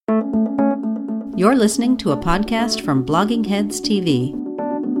You're listening to a podcast from Blogging Heads TV.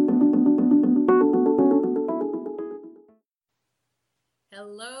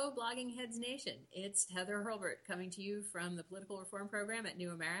 Hello, Blogging Heads Nation. It's Heather Hurlbert coming to you from the Political Reform Program at New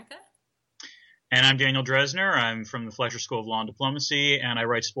America. And I'm Daniel Dresner. I'm from the Fletcher School of Law and Diplomacy, and I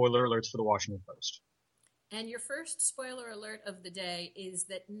write spoiler alerts for the Washington Post. And your first spoiler alert of the day is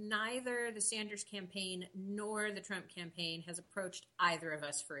that neither the Sanders campaign nor the Trump campaign has approached either of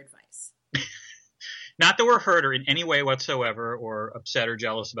us for advice. Not that we're hurt or in any way whatsoever or upset or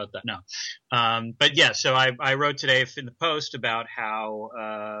jealous about that. No. But yeah, so I wrote today in the Post about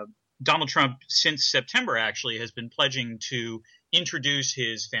how Donald Trump, since September actually, has been pledging to introduce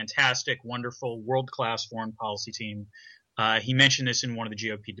his fantastic, wonderful, world-class foreign policy team. He mentioned this in one of the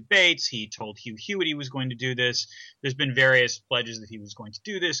GOP debates. He told Hugh Hewitt he was going to do this. There's been various pledges that he was going to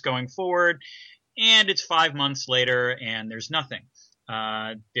do this going forward. And it's 5 months later, and there's nothing.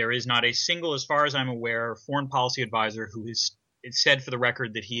 There is not a single, as far as I'm aware, foreign policy advisor who has said for the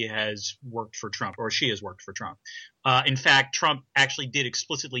record that he has worked for Trump or she has worked for Trump. In fact, Trump actually did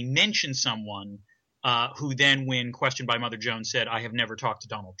explicitly mention someone who then, when questioned by Mother Jones, said, "I have never talked to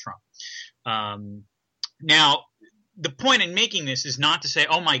Donald Trump." Now, the point in making this is not to say,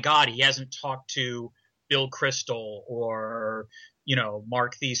 oh, my God, he hasn't talked to Bill Kristol or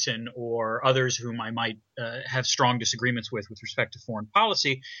Mark Thiessen or others whom I might have strong disagreements with respect to foreign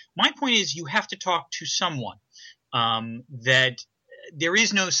policy. My point is you have to talk to someone. That there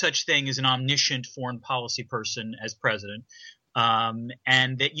is no such thing as an omniscient foreign policy person as president, and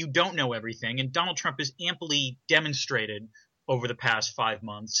that you don't know everything. And Donald Trump has amply demonstrated over the past 5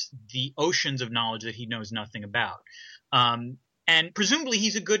 months the oceans of knowledge that he knows nothing about. And presumably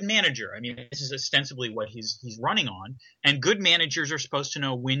he's a good manager. I mean, this is ostensibly what he's running on. And good managers are supposed to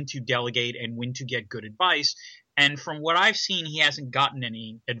know when to delegate and when to get good advice. And from what I've seen, he hasn't gotten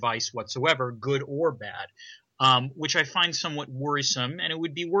any advice whatsoever, good or bad, which I find somewhat worrisome. And it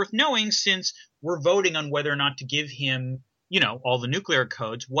would be worth knowing, since we're voting on whether or not to give him, all the nuclear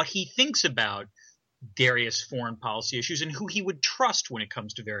codes, what he thinks about various foreign policy issues and who he would trust when it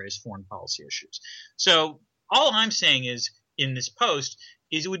comes to various foreign policy issues. So all I'm saying is, in this post,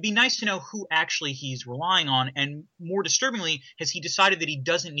 is it would be nice to know who actually he's relying on, and more disturbingly, has he decided that he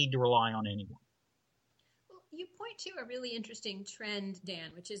doesn't need to rely on anyone? Well, you point to a really interesting trend,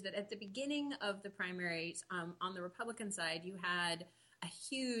 Dan, which is that at the beginning of the primaries, on the Republican side, you had a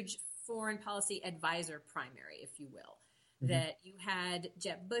huge foreign policy advisor primary, if you will. That you had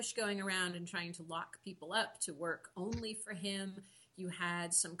Jeb Bush going around and trying to lock people up to work only for him. You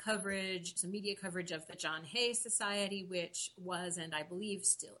had some media coverage of the John Hay Society, which was, and I believe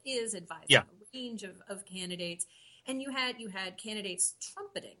still is, advising a range of candidates. And you had candidates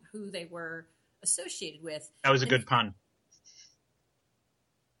trumpeting who they were associated with. That was a good pun.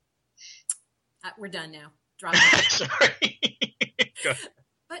 We're done now. Drop it. Sorry. Go ahead.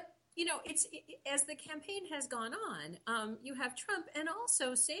 As the campaign has gone on, you have Trump and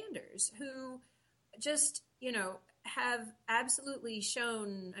also Sanders, who just, have absolutely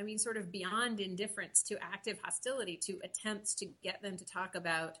shown, sort of beyond indifference to active hostility to attempts to get them to talk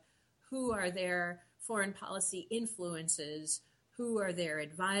about who are their foreign policy influences, who are their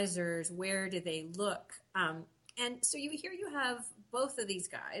advisors, where do they look. And so you have both of these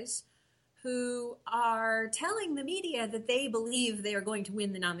guys who are telling the media that they believe they are going to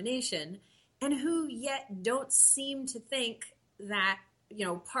win the nomination, and who yet don't seem to think that,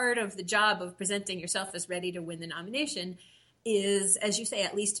 part of the job of presenting yourself as ready to win the nomination is, as you say,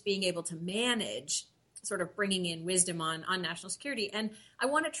 at least being able to manage sort of bringing in wisdom on national security. And I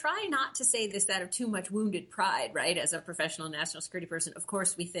want to try not to say this out of too much wounded pride, right? As a professional national security person, of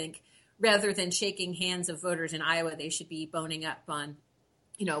course, we think rather than shaking hands of voters in Iowa, they should be boning up on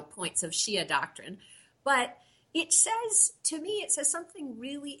points of Shia doctrine. But it says something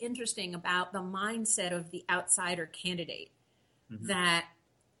really interesting about the mindset of the outsider candidate, that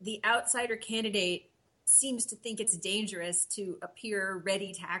the outsider candidate seems to think it's dangerous to appear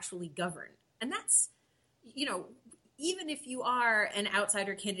ready to actually govern. And that's, even if you are an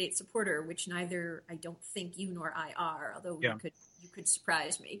outsider candidate supporter, which neither I don't think you nor I are, although you could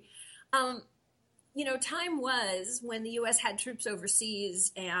surprise me. Time was when the U.S. had troops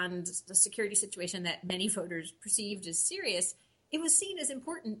overseas and the security situation that many voters perceived as serious, it was seen as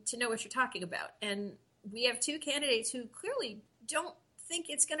important to know what you're talking about. And we have two candidates who clearly don't think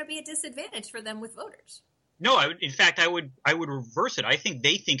it's going to be a disadvantage for them with voters. No, I would reverse it. I think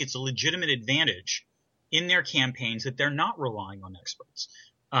they think it's a legitimate advantage in their campaigns that they're not relying on experts.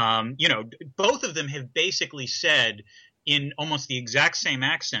 Both of them have basically said in almost the exact same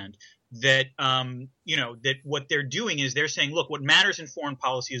accent that, that what they're doing is they're saying, look, what matters in foreign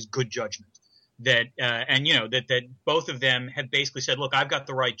policy is good judgment. that and that both of them have basically said, look, I've got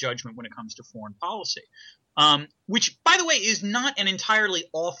the right judgment when it comes to foreign policy, which, by the way, is not an entirely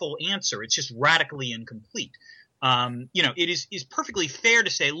awful answer. It's just radically incomplete. It is perfectly fair to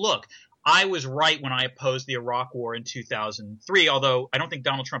say, look, I was right when I opposed the Iraq War in 2003, although I don't think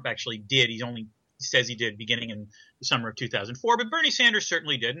Donald Trump actually did. He only says he did beginning in the summer of 2004, but Bernie Sanders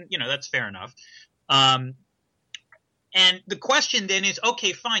certainly didn't. That's fair enough. And the question then is,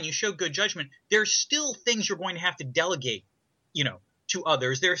 okay, fine, you show good judgment. There's still things you're going to have to delegate, to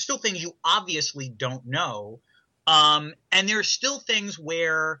others. There are still things you obviously don't know. And there are still things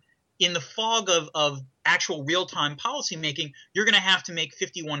where in the fog of actual real-time policymaking, you're going to have to make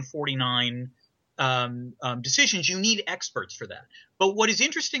 51-49 decisions. You need experts for that. But what is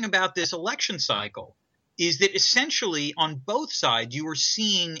interesting about this election cycle is that essentially on both sides, you are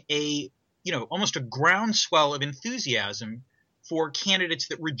seeing almost a groundswell of enthusiasm for candidates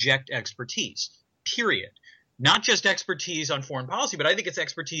that reject expertise, period. Not just expertise on foreign policy, but I think it's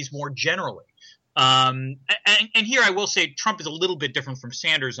expertise more generally. And here I will say Trump is a little bit different from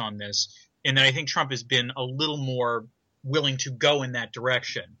Sanders on this, in that I think Trump has been a little more willing to go in that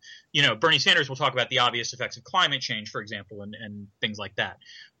direction. Bernie Sanders will talk about the obvious effects of climate change, for example, and things like that.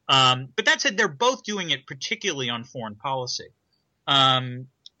 But that said, they're both doing it particularly on foreign policy. And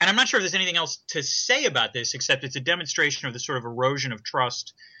I'm not sure if there's anything else to say about this, except it's a demonstration of the sort of erosion of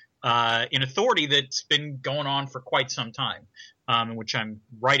trust in authority that's been going on for quite some time, which I'm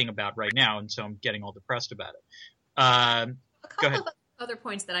writing about right now, and so I'm getting all depressed about it. A couple of other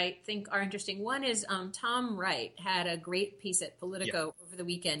points that I think are interesting. One is Tom Wright had a great piece at Politico over the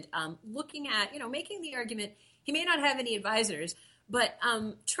weekend looking at, making the argument, he may not have any advisors, but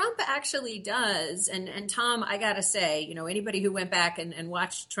Trump actually does. And Tom, I got to say, anybody who went back and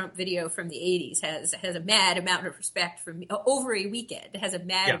watched Trump video from the 80s has a mad amount of respect for me over a weekend, has a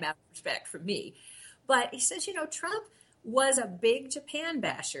mad amount of respect for me. But he says, Trump was a big Japan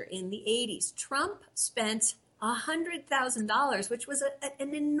basher in the 80s. Trump spent $100,000, which was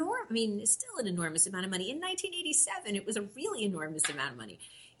an enormous, it's still an enormous amount of money. In 1987, it was a really enormous amount of money.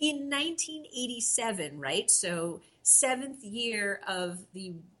 In 1987, right? So 7th year of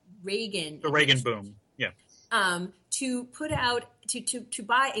the Reagan boom, to put out to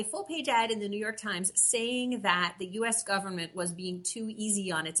buy a full page ad in the New York Times saying that the U.S. government was being too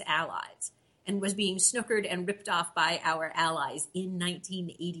easy on its allies and was being snookered and ripped off by our allies in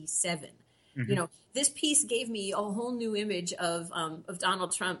 1987. Mm-hmm. This piece gave me a whole new image of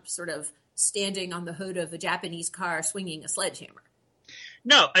Donald Trump sort of standing on the hood of a Japanese car swinging a sledgehammer.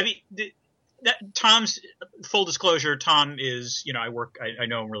 No, Tom's, full disclosure, Tom is, I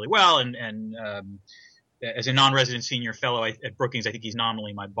know him really well, and as a non-resident senior fellow at Brookings, I think he's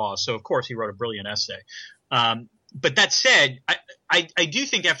nominally my boss. So of course he wrote a brilliant essay. But that said, I do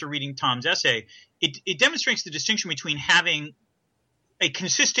think after reading Tom's essay, it demonstrates the distinction between having a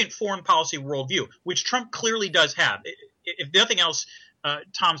consistent foreign policy worldview, which Trump clearly does have. If nothing else,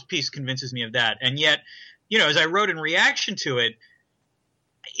 Tom's piece convinces me of that. And yet, as I wrote in reaction to it,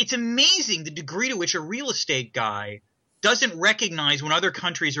 it's amazing the degree to which a real estate guy doesn't recognize when other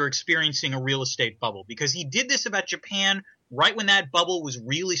countries are experiencing a real estate bubble, because he did this about Japan right when that bubble was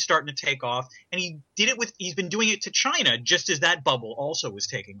really starting to take off. And he's been doing it to China just as that bubble also was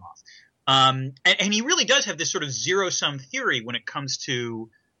taking off. And he really does have this sort of zero-sum theory when it comes to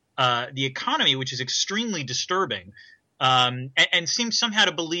the economy, which is extremely disturbing, and seems somehow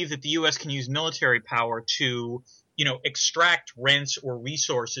to believe that the U.S. can use military power to, extract rents or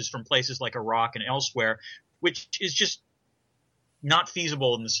resources from places like Iraq and elsewhere, which is just not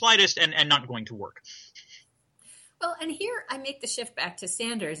feasible in the slightest and not going to work. Well, and here I make the shift back to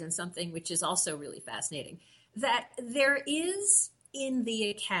Sanders and something which is also really fascinating, that there is in the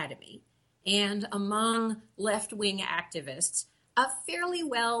academy and among left-wing activists a fairly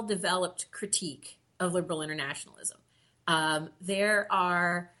well-developed critique of liberal internationalism. There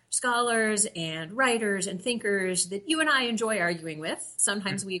are scholars and writers and thinkers that you and I enjoy arguing with.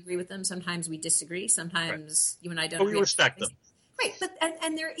 Sometimes we agree with them, sometimes we disagree, sometimes you and I don't agree. But we respect them. Right, but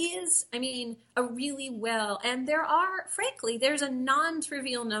and there is, a really and there are, frankly, there's a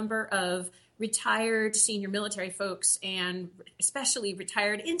non-trivial number of retired senior military folks and especially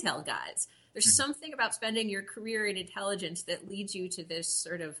retired intel guys. There's something about spending your career in intelligence that leads you to this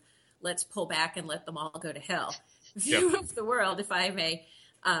sort of let's pull back and let them all go to hell view of the world, if I may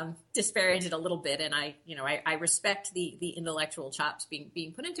disparage it a little bit. And I respect the intellectual chops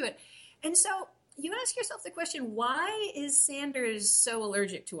being put into it. And so you ask yourself the question, why is Sanders so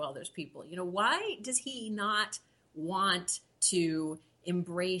allergic to all those people? Why does he not want to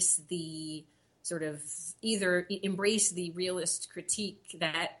embrace the sort of either embrace the realist critique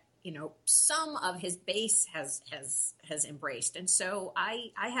that some of his base has embraced. And so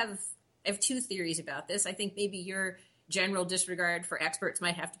I have two theories about this. I think maybe your general disregard for experts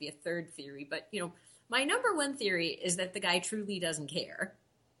might have to be a third theory. But, my number one theory is that the guy truly doesn't care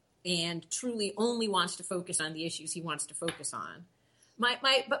and truly only wants to focus on the issues he wants to focus on. But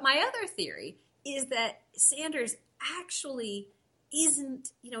my other theory is that Sanders actually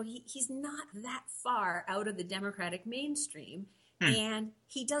isn't, he's not that far out of the Democratic mainstream. And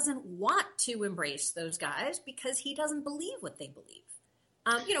he doesn't want to embrace those guys because he doesn't believe what they believe.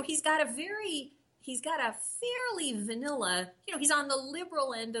 He's got a fairly vanilla, he's on the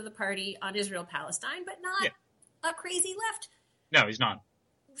liberal end of the party on Israel-Palestine, but not a crazy left. No, he's not.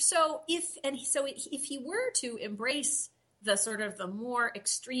 So if he were to embrace the sort of the more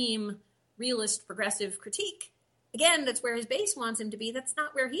extreme realist progressive critique, again, that's where his base wants him to be. That's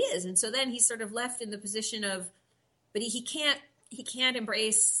not where he is. And so then he's sort of left in the position of, but he can't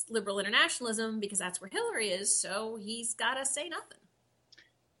embrace liberal internationalism because that's where Hillary is. So he's got to say nothing.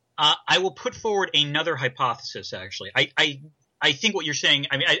 I will put forward another hypothesis, actually. I think what you're saying,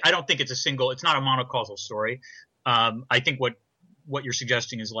 I don't think it's not a monocausal story. I think what you're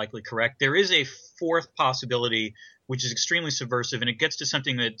suggesting is likely correct. There is a fourth possibility, which is extremely subversive, and it gets to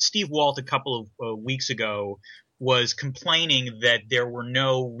something that Steve Walt a couple of weeks ago was complaining that there were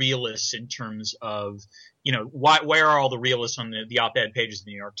no realists in terms of, where are all the realists on the op-ed pages of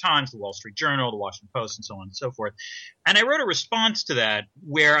the New York Times, the Wall Street Journal, the Washington Post, and so on and so forth. And I wrote a response to that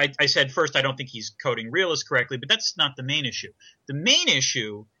where I said, first, I don't think he's coding realists correctly, but that's not the main issue. The main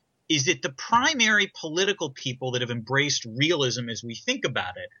issue is that the primary political people that have embraced realism as we think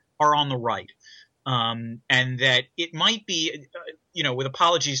about it are on the right. And that it might be, with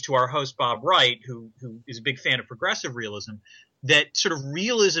apologies to our host, Bob Wright, who is a big fan of progressive realism, that sort of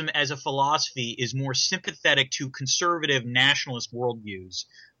realism as a philosophy is more sympathetic to conservative nationalist worldviews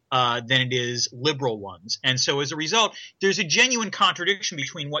than it is liberal ones. And so as a result, there's a genuine contradiction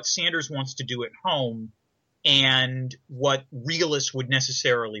between what Sanders wants to do at home and what realists would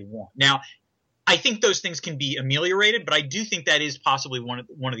necessarily want. Now, I think those things can be ameliorated, but I do think that is possibly one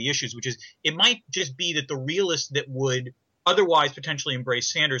of the issues, which is it might just be that the realists that would otherwise potentially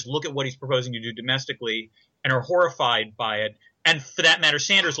embrace Sanders look at what he's proposing to do domestically and are horrified by it. And for that matter,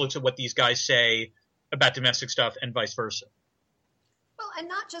 Sanders looks at what these guys say about domestic stuff and vice versa. Well, and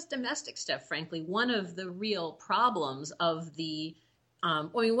not just domestic stuff, frankly. One of the real problems of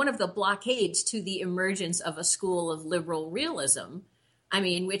one of the blockades to the emergence of a school of liberal realism,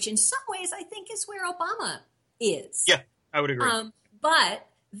 which in some ways I think is where Obama is. Yeah, I would agree. But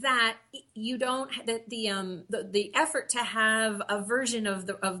that you don't that the effort to have a version of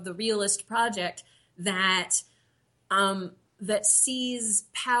the realist project that sees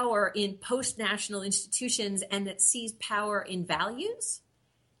power in post-national institutions and that sees power in values.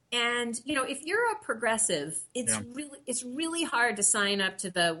 And, if you're a progressive, it's really hard to sign up to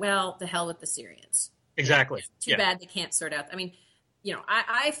the hell with the Syrians. Exactly. Too bad they can't sort out.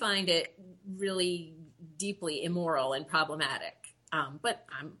 I find it really deeply immoral and problematic. But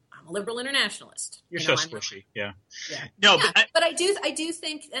I'm a liberal internationalist. You're so squishy. Yeah. No, yeah, but I do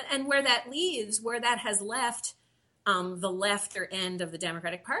think, and where that has left the left or end of the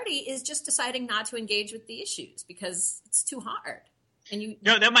Democratic Party is just deciding not to engage with the issues because it's too hard. And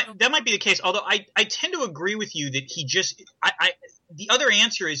that might be the case. Although I tend to agree with you that he just the other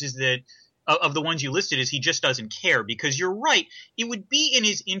answer is that of the ones you listed is he just doesn't care, because you're right. It would be in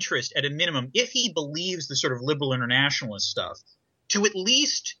his interest at a minimum, if he believes the sort of liberal internationalist stuff, to at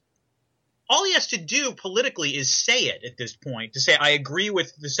least all he has to do politically is say it at this point, to say, I agree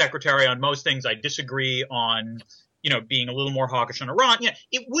with the secretary on most things. I disagree on, being a little more hawkish on Iran.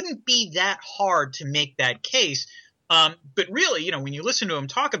 It wouldn't be that hard to make that case. But really, when you listen to him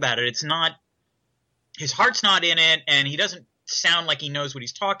talk about it, it's not, his heart's not in it, and he doesn't sound like he knows what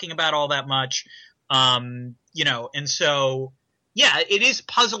he's talking about all that much. And so, yeah, it is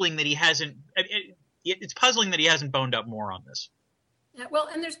puzzling that he hasn't, it's puzzling that he hasn't boned up more on this. Yeah, well,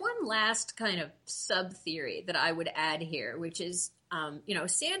 and there's one last kind of sub-theory that I would add here, which is,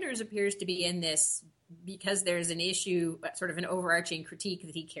 Sanders appears to be in this because there's an issue, sort of an overarching critique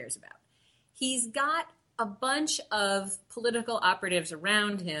that he cares about. He's got a bunch of political operatives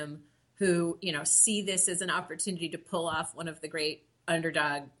around him who, see this as an opportunity to pull off one of the great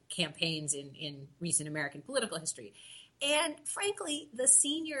underdog campaigns in recent American political history. And frankly, the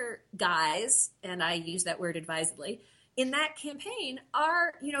senior guys, and I use that word advisedly, in that campaign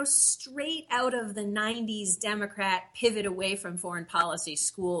are, straight out of the 90s Democrat pivot away from foreign policy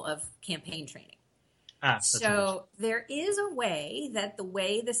school of campaign training. So there is a way that the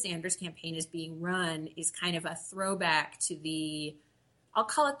way the Sanders campaign is being run is kind of a throwback to the I'll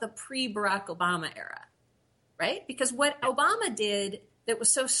call it the pre-Barack Obama era, right? Because what Obama did that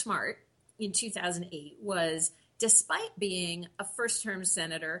was so smart in 2008 was, despite being a first-term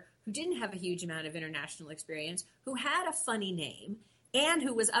senator who didn't have a huge amount of international experience, who had a funny name, and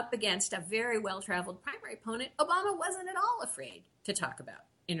who was up against a very well-traveled primary opponent, Obama wasn't at all afraid to talk about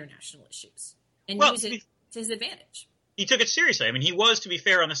international issues and use it to his advantage. He took it seriously. I mean, he was, to be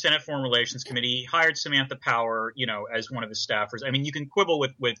fair, on the Senate Foreign Relations Committee. He hired Samantha Power, as one of his staffers. I mean, you can quibble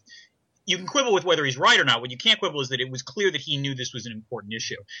with whether he's right or not. What you can't quibble is that it was clear that he knew this was an important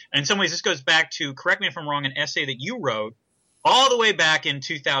issue. And in some ways, this goes back to, correct me if I'm wrong, an essay that you wrote all the way back in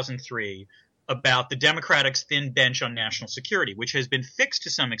 2003 about the Democrats' thin bench on national security, which has been fixed to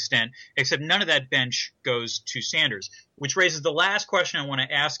some extent, except none of that bench goes to Sanders, which raises the last question I want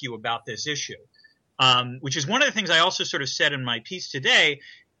to ask you about this issue, which is one of the things I also sort of said in my piece today,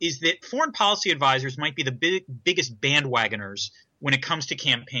 is that foreign policy advisors might be the biggest bandwagoners when it comes to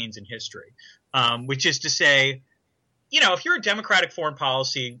campaigns in history, which is to say, if you're a Democratic foreign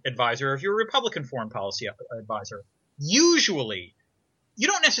policy advisor, or if you're a Republican foreign policy advisor, usually you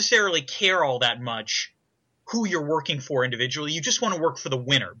don't necessarily care all that much who you're working for individually. You just want to work for the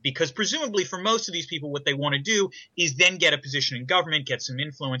winner, because presumably for most of these people, what they want to do is then get a position in government, get some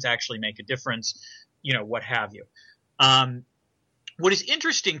influence, actually make a difference, what have you. What is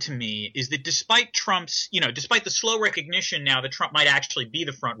interesting to me is that despite despite the slow recognition now that Trump might actually be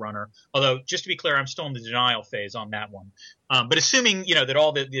the front runner, although just to be clear, I'm still in the denial phase on that one. But assuming, that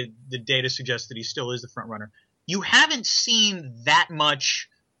all the data suggests that he still is the front runner, you haven't seen that much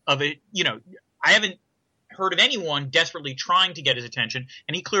of it. I haven't heard of anyone desperately trying to get his attention,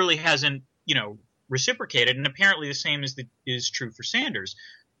 and he clearly hasn't, reciprocated. And apparently the same is true for Sanders,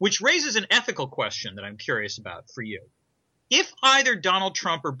 which raises an ethical question that I'm curious about for you. If either Donald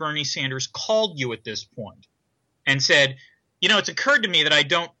Trump or Bernie Sanders called you at this point and said, it's occurred to me that I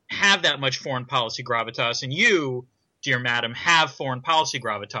don't have that much foreign policy gravitas, and you, dear madam, have foreign policy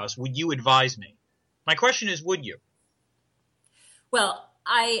gravitas, would you advise me? My question is, would you? Well,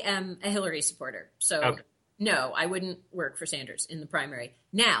 I am a Hillary supporter, so okay. No, I wouldn't work for Sanders in the primary.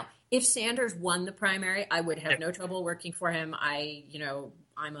 Now, if Sanders won the primary, I would have no trouble working for him. I'm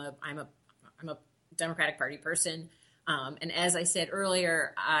a Democratic Party person. And as I said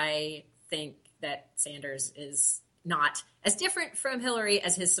earlier, I think that Sanders is not as different from Hillary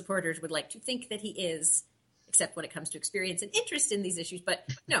as his supporters would like to think that he is, except when it comes to experience and interest in these issues. But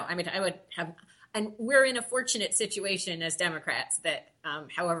no, I would have, and we're in a fortunate situation as Democrats that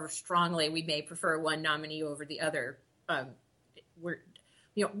however strongly we may prefer one nominee over the other,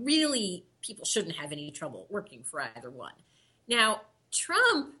 really people shouldn't have any trouble working for either one. Now,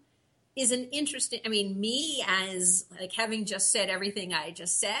 Trump is an interesting, me as having just said everything I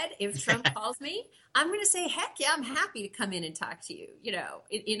just said, if Trump calls me, I'm going to say, heck yeah, I'm happy to come in and talk to you,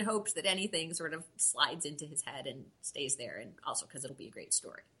 in hopes that anything sort of slides into his head and stays there. And also because it'll be a great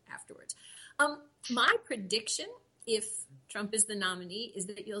story afterwards. My prediction, if Trump is the nominee, is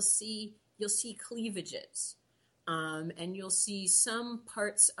that you'll see cleavages. And you'll see some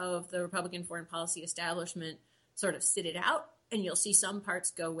parts of the Republican foreign policy establishment sort of sit it out, and you'll see some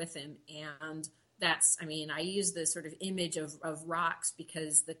parts go with him. And that's, I use the sort of image of rocks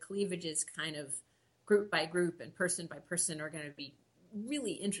because the cleavages kind of group by group and person by person are going to be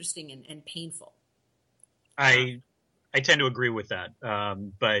really interesting and painful. I tend to agree with that.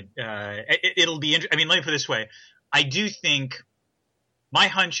 But it'll be interesting. Let me put it this way. I do think my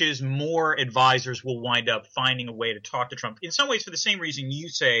hunch is more advisors will wind up finding a way to talk to Trump in some ways for the same reason you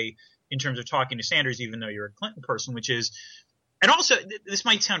say in terms of talking to Sanders, even though you're a Clinton person, which is, and also this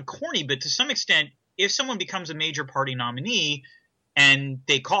might sound corny, but to some extent, if someone becomes a major party nominee and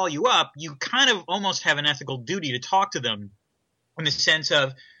they call you up, you kind of almost have an ethical duty to talk to them in the sense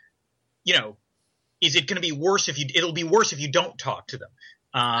of, is it going to be worse it'll be worse if you don't talk to them.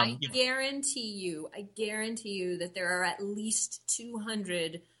 I guarantee you that there are at least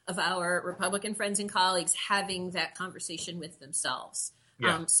 200 of our Republican friends and colleagues having that conversation with themselves.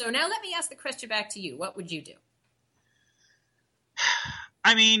 Yeah. So now let me ask the question back to you. What would you do?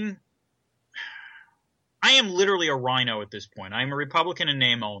 I am literally a rhino at this point. I'm a Republican in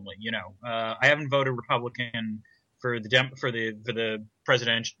name only. I haven't voted Republican for the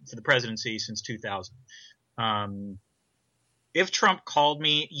presidency since 2000. If Trump called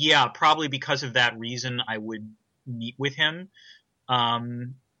me, yeah, probably because of that reason, I would meet with him.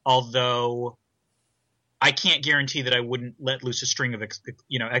 Although I can't guarantee that I wouldn't let loose a string of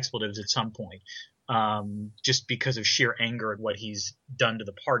expletives at some point, just because of sheer anger at what he's done to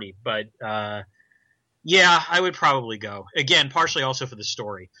the party. But yeah, I would probably go again, partially also for the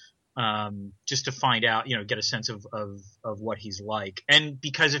story. just to find out, get a sense of what he's like. And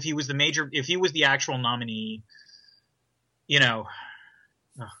because if he was the actual nominee, oh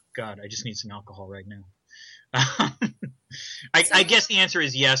God, I just need some alcohol right now. I guess the answer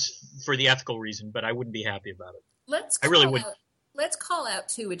is yes for the ethical reason, but I wouldn't be happy about it. Let's call out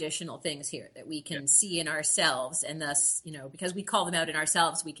two additional things here that we can see in ourselves, and thus, because we call them out in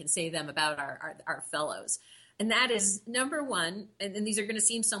ourselves, we can say them about our fellows. And that is, number one, and these are going to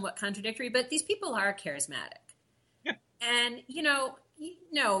seem somewhat contradictory, but these people are charismatic. Yeah. And,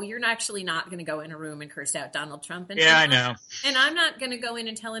 you're actually not going to go in a room and curse out Donald Trump. I know. And I'm not going to go in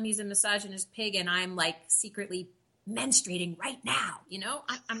and tell him he's a misogynist pig and I'm like secretly menstruating right now.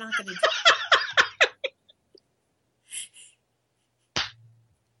 I'm not going to do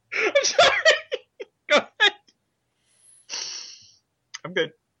I'm sorry. Go ahead. I'm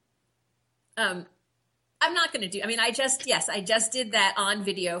good. I'm not going to do. I just did that on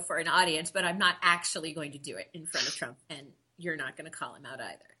video for an audience, but I'm not actually going to do it in front of Trump, and you're not going to call him out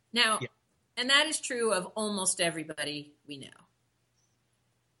either. Now, and that is true of almost everybody we know.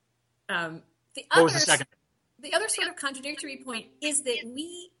 What was the second? The other sort of contradictory point is that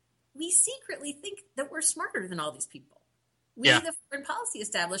we secretly think that we're smarter than all these people. The foreign policy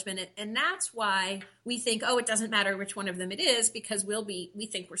establishment, and that's why we think, it doesn't matter which one of them it is, because we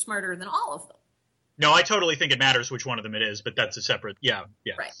think we're smarter than all of them. No, I totally think it matters which one of them it is, but that's a separate, yeah.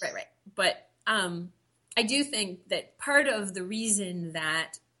 Right. But I do think that part of the reason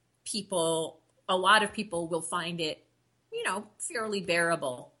that a lot of people will find it, fairly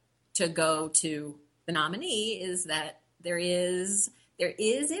bearable to go to the nominee is that there is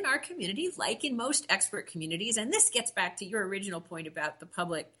in our community, like in most expert communities, and this gets back to your original point about the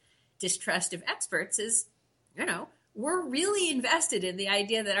public distrust of experts, is, we're really invested in the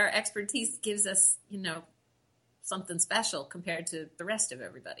idea that our expertise gives us, something special compared to the rest of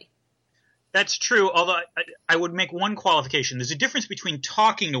everybody. That's true, although I would make one qualification. There's a difference between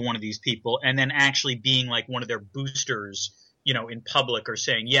talking to one of these people and then actually being like one of their boosters, in public, or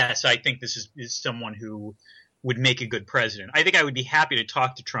saying, yes, I think this is someone who would make a good president. I think I would be happy to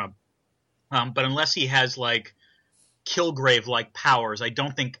talk to Trump, but unless he has like Kilgrave-like powers, I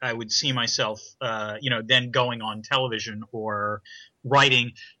don't think I would see myself, then going on television or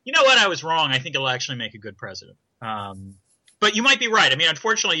writing, I was wrong. I think he'll actually make a good president. But you might be right.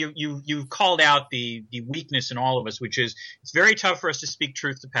 Unfortunately, you've called out the weakness in all of us, which is it's very tough for us to speak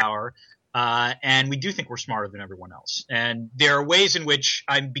truth to power. And we do think we're smarter than everyone else. And there are ways in which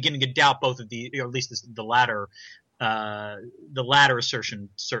I'm beginning to doubt both of or at least the latter assertion,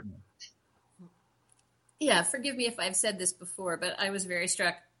 certainly. Yeah, forgive me if I've said this before, but I was very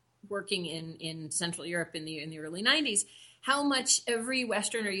struck working in Central Europe in the early 90s, how much every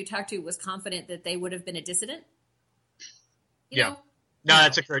Westerner you talked to was confident that they would have been a dissident. You know? No,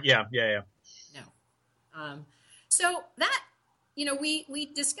 that's occurred. Yeah. No. So that,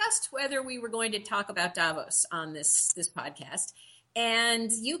 we discussed whether we were going to talk about Davos on this podcast,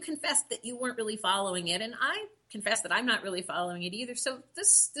 and you confessed that you weren't really following it, and I confessed that I'm not really following it either. So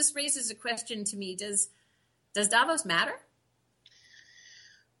this raises a question to me: Does Davos matter?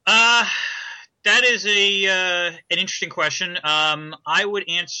 That is an interesting question. I would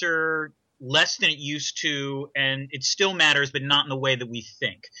answer less than it used to, and it still matters, but not in the way that we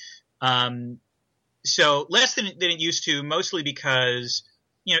think. So less than it used to, mostly because,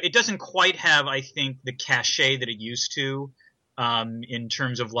 it doesn't quite have, I think, the cachet that it used to, in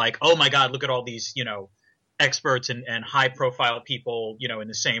terms of like, oh my God, look at all these, experts and high profile people, in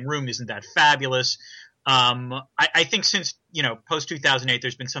the same room. Isn't that fabulous? I think since, post 2008,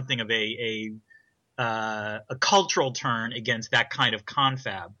 there's been something of a cultural turn against that kind of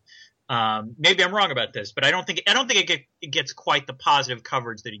confab. Maybe I'm wrong about this, but I don't think it gets quite the positive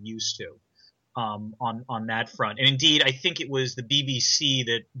coverage that it used to. On that front. And indeed, I think it was the BBC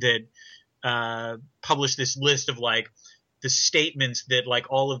that published this list of like the statements that like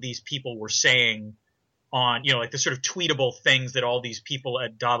all of these people were saying on, like the sort of tweetable things that all these people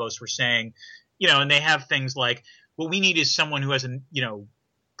at Davos were saying, and they have things like, what we need is someone who has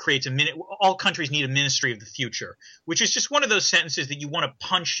creates all countries need a ministry of the future, which is just one of those sentences that you want to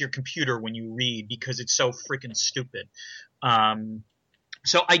punch your computer when you read because it's so freaking stupid.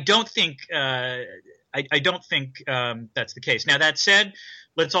 So I don't think that's the case. Now, that said,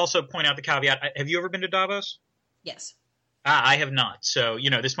 let's also point out the caveat. Have you ever been to Davos? Yes. I have not. So,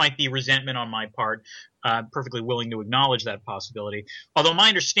 this might be resentment on my part. I'm perfectly willing to acknowledge that possibility. Although my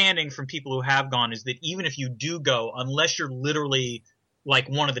understanding from people who have gone is that even if you do go, unless you're literally like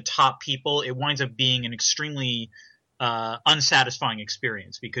one of the top people, it winds up being an extremely unsatisfying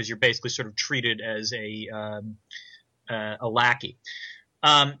experience because you're basically sort of treated as a lackey.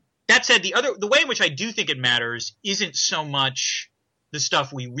 That That said, the way in which I do think it matters isn't so much the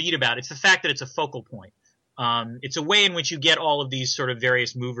stuff we read about. It's the fact that it's a focal point. It's a way in which you get all of these sort of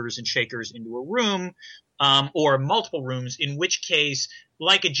various movers and shakers into a room, or multiple rooms, in which case,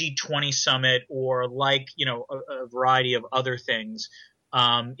 like a G20 summit or like, a variety of other things,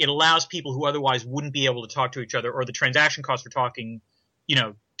 it allows people who otherwise wouldn't be able to talk to each other, or the transaction cost for talking,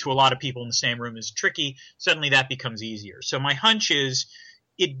 to a lot of people in the same room is tricky. Suddenly that becomes easier. So my hunch is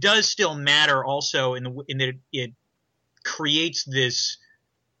it does still matter also in that it creates this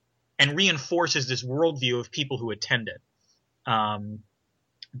and reinforces this worldview of people who attend it.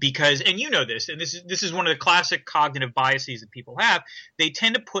 Because, and you know this, and this is one of the classic cognitive biases that people have, they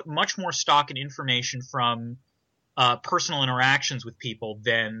tend to put much more stock in information from personal interactions with people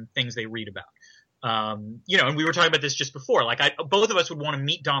than things they read about. And we were talking about this just before. Like, both of us would want to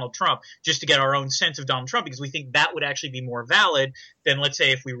meet Donald Trump just to get our own sense of Donald Trump, because we think that would actually be more valid than, let's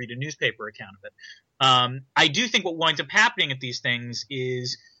say, if we read a newspaper account of it. I do think what winds up happening at these things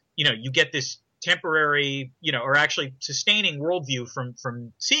is, you get this temporary, or actually sustaining worldview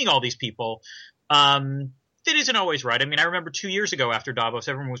from seeing all these people. That isn't always right. I mean, I remember 2 years ago after Davos,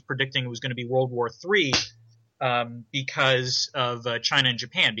 everyone was predicting it was going to be World War III. Because of China and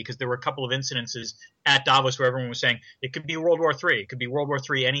Japan, because there were a couple of incidences at Davos where everyone was saying it could be World War III. It could be World War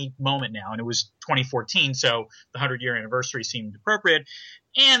III any moment now. And it was 2014, so the 100-year anniversary seemed appropriate.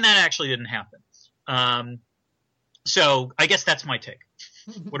 And that actually didn't happen. So I guess that's my take.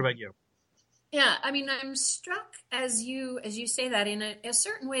 What about you? Yeah, I mean, I'm struck as you say that in a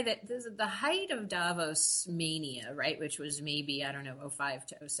certain way that the height of Davos mania, right, which was maybe, I don't know, 05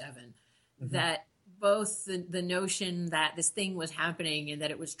 to 07, that both the notion that this thing was happening and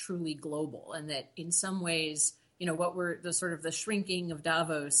that it was truly global, and that in some ways, what were the sort of the shrinking of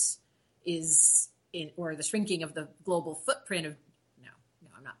Davos or the shrinking of the global footprint of, no,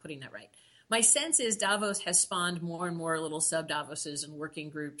 I'm not putting that right. My sense is Davos has spawned more and more little sub-Davoses and working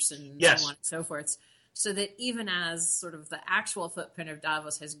groups and so on and so forth, so that even as sort of the actual footprint of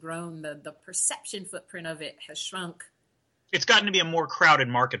Davos has grown, the perception footprint of it has shrunk. It's gotten to be a more crowded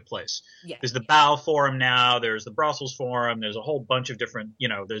marketplace. Yeah. There's the Bow Forum now. There's the Brussels Forum. There's a whole bunch of different.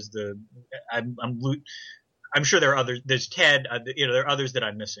 There's I'm sure there are others. There's TED. There are others that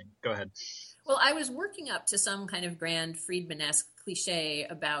I'm missing. Go ahead. Well, I was working up to some kind of grand Friedman-esque cliche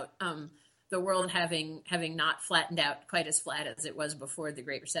about the world having not flattened out quite as flat as it was before the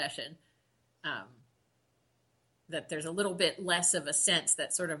Great Recession. That there's a little bit less of a sense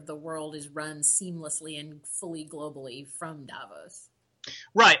that sort of the world is run seamlessly and fully globally from Davos.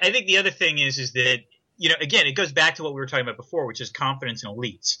 Right. I think the other thing is that, again, it goes back to what we were talking about before, which is confidence in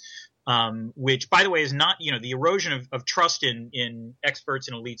elites, which, by the way, is not, the erosion of trust in experts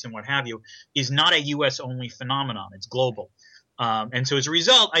and elites and what have you is not a U.S.-only phenomenon. It's global. And so as a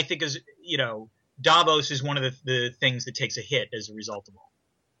result, I think, Davos is one of the things that takes a hit as a result of all.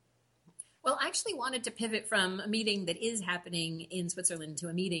 Well, I actually wanted to pivot from a meeting that is happening in Switzerland to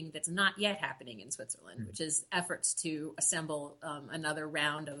a meeting that's not yet happening in Switzerland, which is efforts to assemble another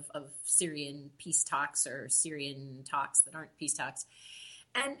round of Syrian peace talks, or Syrian talks that aren't peace talks.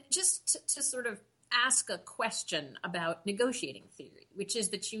 And just to sort of ask a question about negotiating theory, which is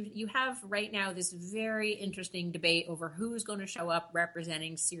that you have right now this very interesting debate over who's going to show up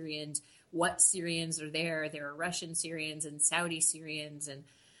representing Syrians, what Syrians are there. There are Russian Syrians and Saudi Syrians, and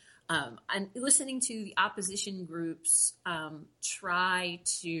listening to the opposition groups try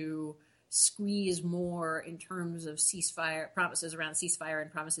to squeeze more in terms of ceasefire, promises around ceasefire and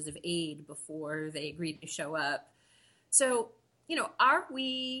promises of aid before they agree to show up. So, are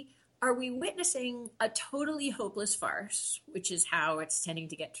we witnessing a totally hopeless farce, which is how it's tending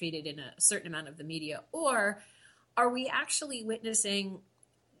to get treated in a certain amount of the media, or are we actually witnessing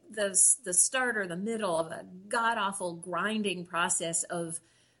the start or the middle of a god-awful grinding process of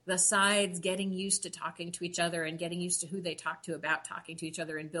the sides getting used to talking to each other and getting used to who they talk to about talking to each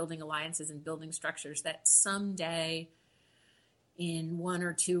other and building alliances and building structures that someday in 1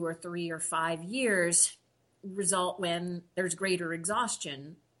 or 2 or 3 or 5 years result, when there's greater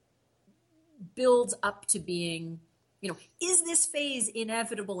exhaustion, builds up to being, is this phase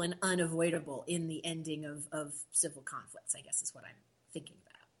inevitable and unavoidable in the ending of civil conflicts, I guess is what I'm thinking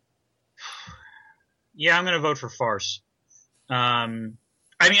about. Yeah, I'm going to vote for farce. And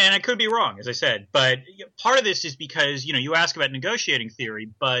I could be wrong, as I said, but part of this is because, you ask about negotiating theory,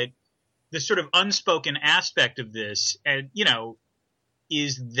 but the sort of unspoken aspect of this,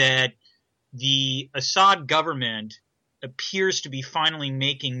 is that the Assad government appears to be finally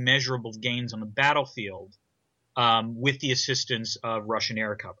making measurable gains on the battlefield with the assistance of Russian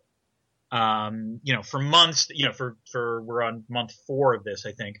air cover. For months, for we're on month 4 of this,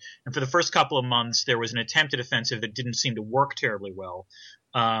 I think. And for the first couple of months, there was an attempted offensive that didn't seem to work terribly well.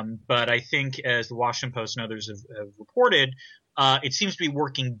 But I think, as the Washington Post and others have reported, it seems to be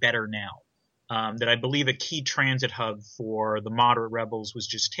working better now. That I believe a key transit hub for the moderate rebels was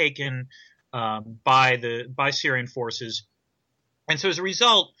just taken by Syrian forces. And so as a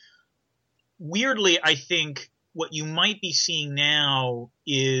result, weirdly, I think what you might be seeing now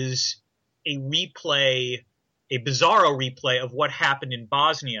is a bizarro replay of what happened in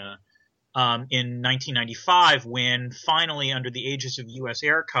Bosnia in 1995, when finally, under the aegis of U.S.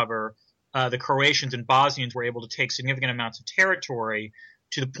 air cover, the Croatians and Bosnians were able to take significant amounts of territory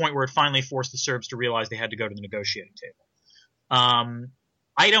to the point where it finally forced the Serbs to realize they had to go to the negotiating table.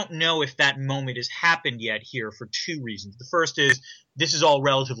 I don't know if that moment has happened yet here for 2 reasons. The first is this is all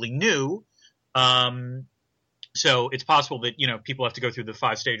relatively new. So it's possible that, people have to go through the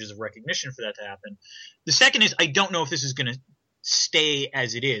 5 stages of recognition for that to happen. The second is I don't know if this is going to stay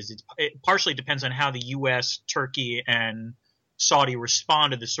as it is. It partially depends on how the U.S., Turkey, and Saudi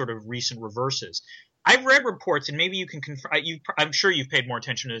respond to the sort of recent reverses. I've read reports, and maybe you can I'm sure you've paid more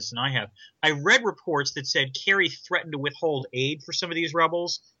attention to this than I have. I read reports that said Kerry threatened to withhold aid for some of these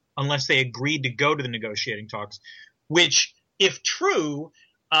rebels unless they agreed to go to the negotiating talks, which, if true,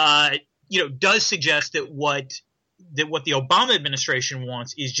 does suggest that what the Obama administration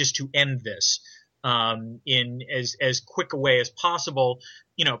wants is just to end this in as quick a way as possible,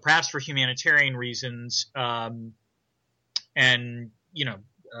 perhaps for humanitarian reasons, and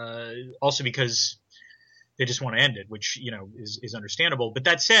also because they just want to end it, which is understandable. But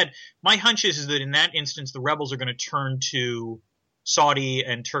that said, my hunch is that in that instance, the rebels are going to turn to Saudi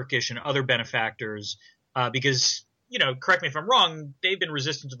and Turkish and other benefactors because, correct me if I'm wrong, they've been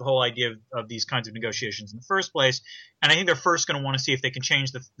resistant to the whole idea of these kinds of negotiations in the first place. And I think they're first going to want to see if they can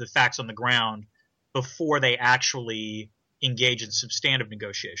change the facts on the ground before they actually engage in substantive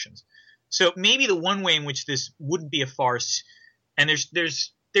negotiations. So maybe the one way in which this wouldn't be a farce, and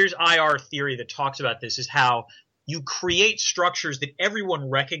there's IR theory that talks about this, is how you create structures that everyone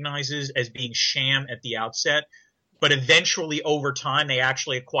recognizes as being sham at the outset, but eventually over time they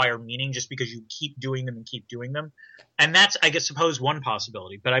actually acquire meaning just because you keep doing them and keep doing them. And that's, I guess, suppose one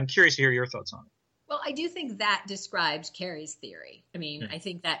possibility, but I'm curious to hear your thoughts on it. Well, I do think that describes Kerry's theory. I mean, I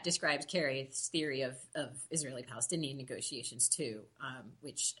think that describes Kerry's theory of Israeli-Palestinian negotiations too,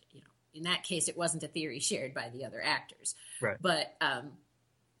 which, in that case, it wasn't a theory shared by the other actors. Right. But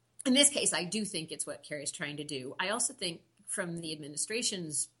in this case, I do think it's what Kerry's trying to do. I also think from the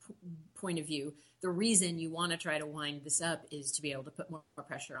administration's point of view, the reason you want to try to wind this up is to be able to put more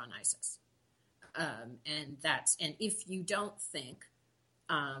pressure on ISIS. And if you don't think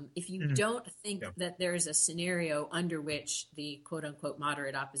that there's a scenario under which the quote unquote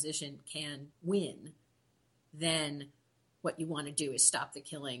moderate opposition can win, then what you want to do is stop the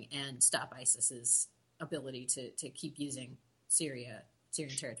killing and stop ISIS's ability to keep using Syrian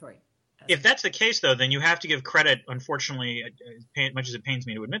territory. If that's the case, though, then you have to give credit, unfortunately, as much as it pains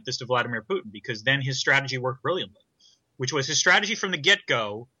me to admit this, to Vladimir Putin, because then his strategy worked brilliantly, which was his strategy from the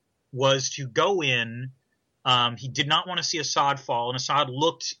get-go was to go in. He did not want to see Assad fall, and Assad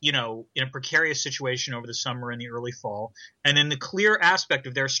looked, in a precarious situation over the summer and the early fall. And then the clear aspect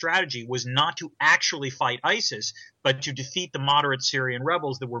of their strategy was not to actually fight ISIS, but to defeat the moderate Syrian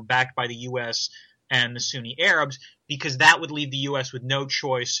rebels that were backed by the U.S. and the Sunni Arabs, because that would leave the U.S. with no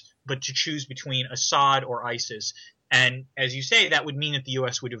choice but to choose between Assad or ISIS. And as you say, that would mean that the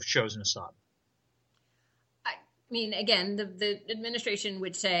U.S. would have chosen Assad. I mean, again, the administration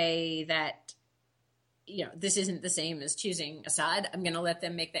would say that, this isn't the same as choosing Assad. I'm going to let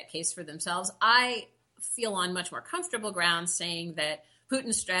them make that case for themselves. I feel on much more comfortable ground saying that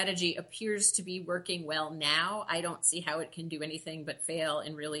Putin's strategy appears to be working well now. I don't see how it can do anything but fail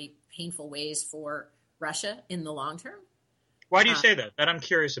in really painful ways for Russia in the long term. Why do you say that? That I'm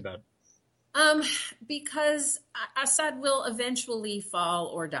curious about. Because Assad will eventually fall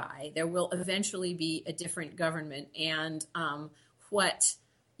or die. There will eventually be a different government, and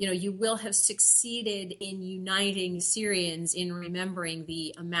you will have succeeded in uniting Syrians in remembering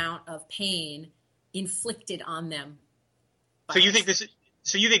the amount of pain inflicted on them. So you think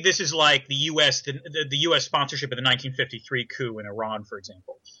this is like the U.S. the U.S. sponsorship of the 1953 coup in Iran, for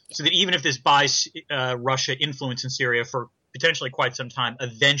example, so that even if this buys Russia influence in Syria for potentially quite some time,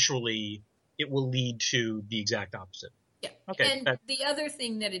 eventually it will lead to the exact opposite. Yeah. Okay. And the other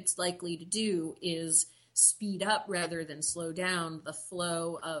thing that it's likely to do is speed up rather than slow down the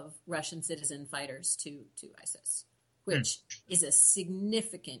flow of Russian citizen fighters to ISIS, which is a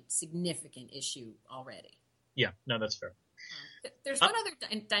significant issue already. Yeah, no, that's fair. There's one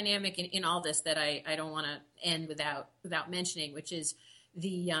other dynamic in all this that I don't want to end without mentioning, which is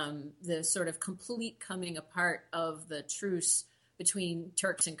the sort of complete coming apart of the truce between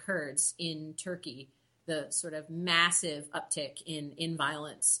Turks and Kurds in Turkey, the sort of massive uptick in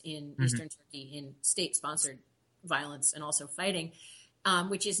violence in eastern Turkey, in state-sponsored violence and also fighting,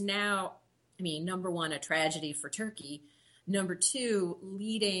 which is now, I mean, number one, a tragedy for Turkey. Number two,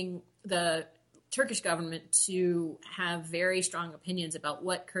 leading the Turkish government to have very strong opinions about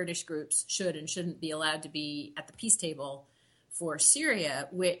what Kurdish groups should and shouldn't be allowed to be at the peace table for Syria,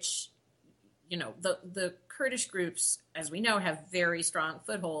 which, you know, the Kurdish groups, as we know, have very strong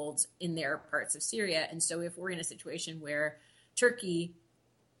footholds in their parts of Syria. And so if we're in a situation where Turkey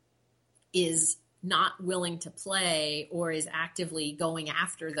is not willing to play or is actively going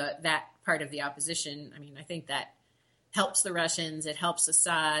after that part of the opposition, I mean, I think that helps the Russians, it helps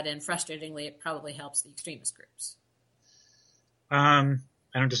Assad, and frustratingly, it probably helps the extremist groups. I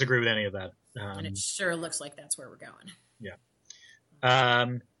don't disagree with any of that. And it sure looks like that's where we're going. Yeah.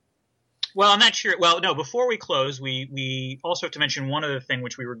 Well, I'm not sure. Well, no, before we close, we also have to mention one other thing,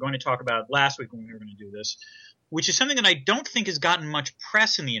 which we were going to talk about last week when we were going to do this, which is something that I don't think has gotten much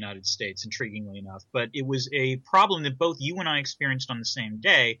press in the United States, intriguingly enough, but it was a problem that both you and I experienced on the same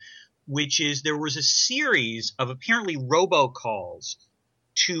day, which is there was a series of apparently robocalls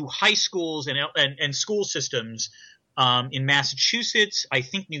to high schools and school systems in Massachusetts, I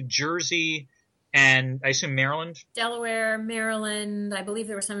think New Jersey, and I assume Maryland? Delaware, Maryland, I believe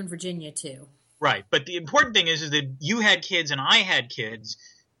there were some in Virginia too. Right, but the important thing is that you had kids and I had kids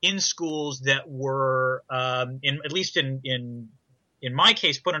in schools that were, at least in my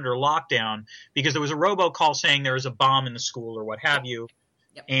case, put under lockdown because there was a robocall saying there was a bomb in the school or what have you.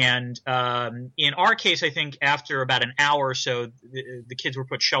 Yep. And in our case, I think after about an hour or so, the kids were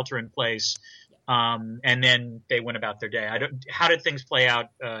put shelter in place, and then they went about their day. How did things play out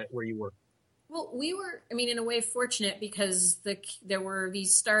where you were? Well, we were, I mean, in a way fortunate because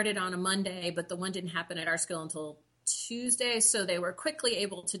these started on a Monday, but the one didn't happen at our school until Tuesday. So they were quickly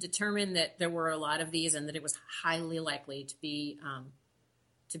able to determine that there were a lot of these and that it was highly likely to be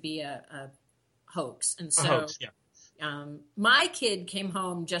a hoax. And so, a hoax, yeah. My kid came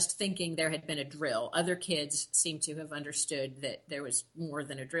home just thinking there had been a drill. Other kids seem to have understood that there was more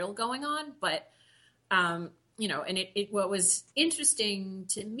than a drill going on. But, you know, and what was interesting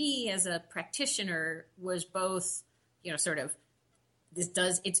to me as a practitioner was both, you know, sort of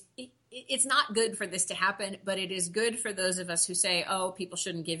it's not good for this to happen, but it is good for those of us who say, oh, people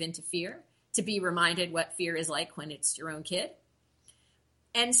shouldn't give in to fear, to be reminded what fear is like when it's your own kid.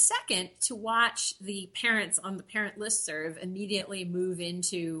 And second, to watch the parents on the parent listserv immediately move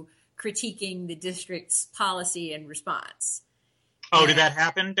into critiquing the district's policy and response. Oh, did that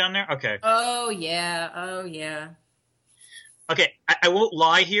happen down there? Okay. Oh, yeah. Okay, I won't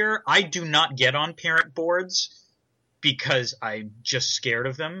lie here. I do not get on parent boards because I'm just scared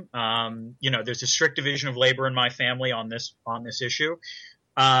of them. You know, there's a strict division of labor in my family on this issue.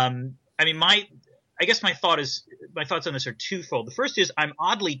 I mean, I guess my thoughts on this are twofold. The first is I'm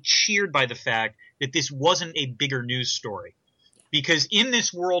oddly cheered by the fact that this wasn't a bigger news story, because in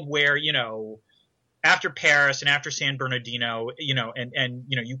this world where, you know, after Paris and after San Bernardino, you know, and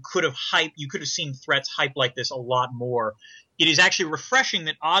you know, you could have seen threats hyped like this a lot more. It is actually refreshing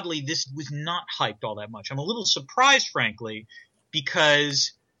that oddly this was not hyped all that much. I'm a little surprised, frankly,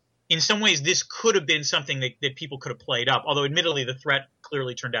 because in some ways this could have been something that people could have played up, although admittedly the threat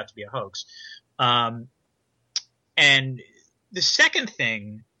clearly turned out to be a hoax. And the second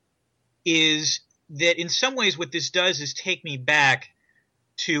thing is that in some ways what this does is take me back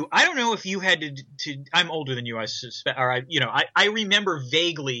to, I don't know if you had to I'm older than you, I suspect, or I remember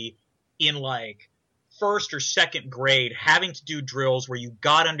vaguely in like first or second grade having to do drills where you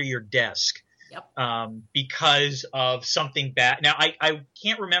got under your desk. Yep. Because of something bad. Now, I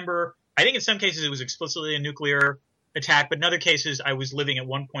can't remember. I think in some cases it was explicitly a nuclear attack, but in other cases, I was living at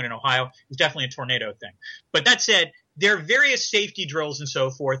one point in Ohio. It was definitely a tornado thing. But that said, there are various safety drills and so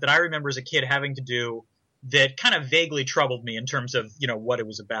forth that I remember as a kid having to do that kind of vaguely troubled me in terms of, you know, what it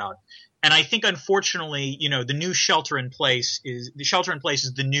was about. And I think, unfortunately, you know, the new shelter in place is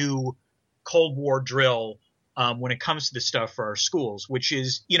the new Cold War drill when it comes to this stuff for our schools, which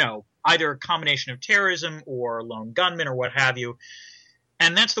is, you know, either a combination of terrorism or lone gunmen or what have you.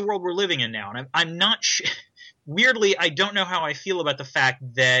 And that's the world we're living in now. And I'm not weirdly, I don't know how I feel about the fact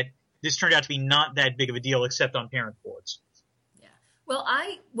that this turned out to be not that big of a deal except on parent boards. Yeah. Well,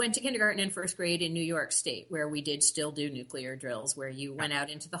 I went to kindergarten and first grade in New York State, where we did still do nuclear drills, where you went out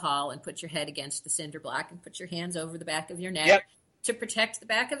into the hall and put your head against the cinder block and put your hands over the back of your neck. Yep. To protect the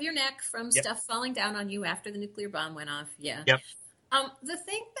back of your neck from Yep. stuff falling down on you after the nuclear bomb went off. Yeah. Yep. The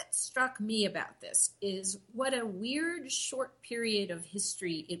thing that struck me about this is what a weird short period of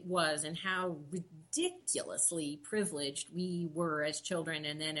history it was, and how ridiculously privileged we were as children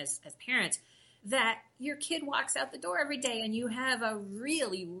and then as parents, that your kid walks out the door every day and you have a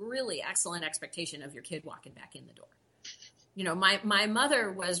really, really excellent expectation of your kid walking back in the door. You know, my mother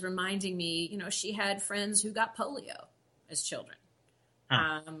was reminding me, you know, she had friends who got polio as children.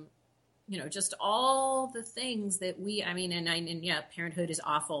 Huh. You know, just all the things that and yeah, parenthood is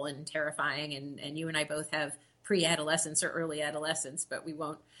awful and terrifying, and you and I both have pre-adolescence or early adolescence, but we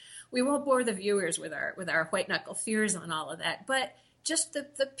won't bore the viewers with our white knuckle fears on all of that. But just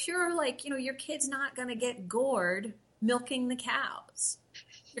the pure, like, you know, your kid's not going to get gored milking the cows.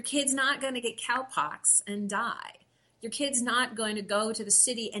 Your kid's not going to get cowpox and die. Your kid's not going to go to the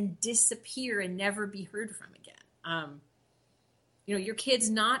city and disappear and never be heard from again. You know, your kid's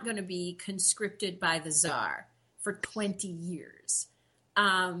not going to be conscripted by the czar for 20 years.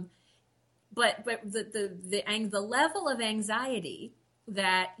 But the level of anxiety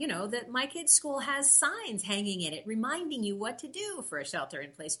that, you know, that my kid's school has signs hanging in it reminding you what to do for a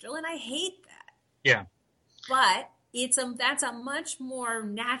shelter-in-place drill, and I hate that. Yeah. But that's a much more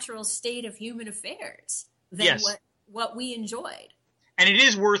natural state of human affairs than Yes. what we enjoyed. And it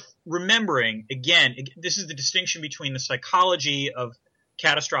is worth remembering, again, this is the distinction between the psychology of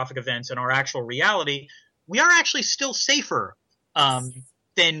catastrophic events and our actual reality. We are actually still safer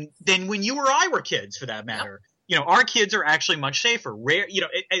than when you or I were kids, for that matter. Yep. You know, our kids are actually much safer. Rare, you know,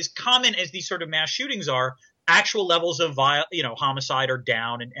 as common as these sort of mass shootings are, actual levels of homicide are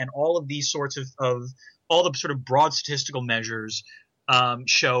down, and all of these sorts of all the sort of broad statistical measures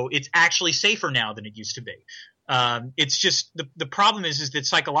show it's actually safer now than it used to be. It's just the problem is that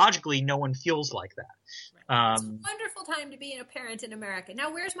psychologically no one feels like that. Right. It's a wonderful time to be a parent in America.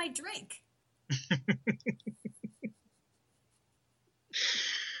 Now, where's my drink?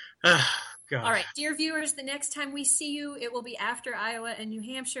 God. All right, dear viewers, the next time we see you, it will be after Iowa and New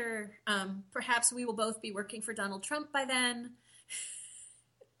Hampshire. Perhaps we will both be working for Donald Trump by then.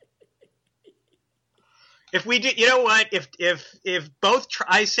 If we do, you know what? If both,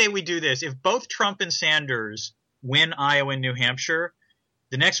 I say we do this. If both Trump and Sanders win Iowa and New Hampshire,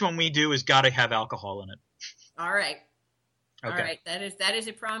 the next one we do has got to have alcohol in it. All right. Okay. All right. That is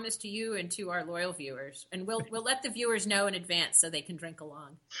a promise to you and to our loyal viewers, and we'll let the viewers know in advance so they can drink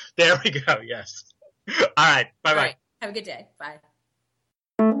along. There we go. Yes. All right. Bye bye. Right. Have a good day. Bye.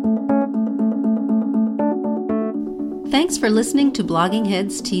 Thanks for listening to Blogging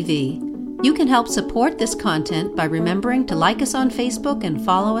Heads TV. You can help support this content by remembering to like us on Facebook and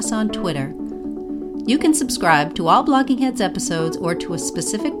follow us on Twitter. You can subscribe to all Blogging Heads episodes or to a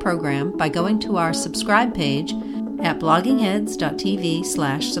specific program by going to our subscribe page at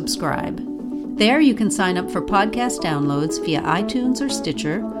bloggingheads.tv/subscribe. There you can sign up for podcast downloads via iTunes or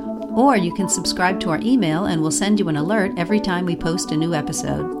Stitcher, or you can subscribe to our email and we'll send you an alert every time we post a new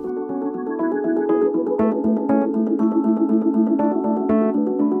episode.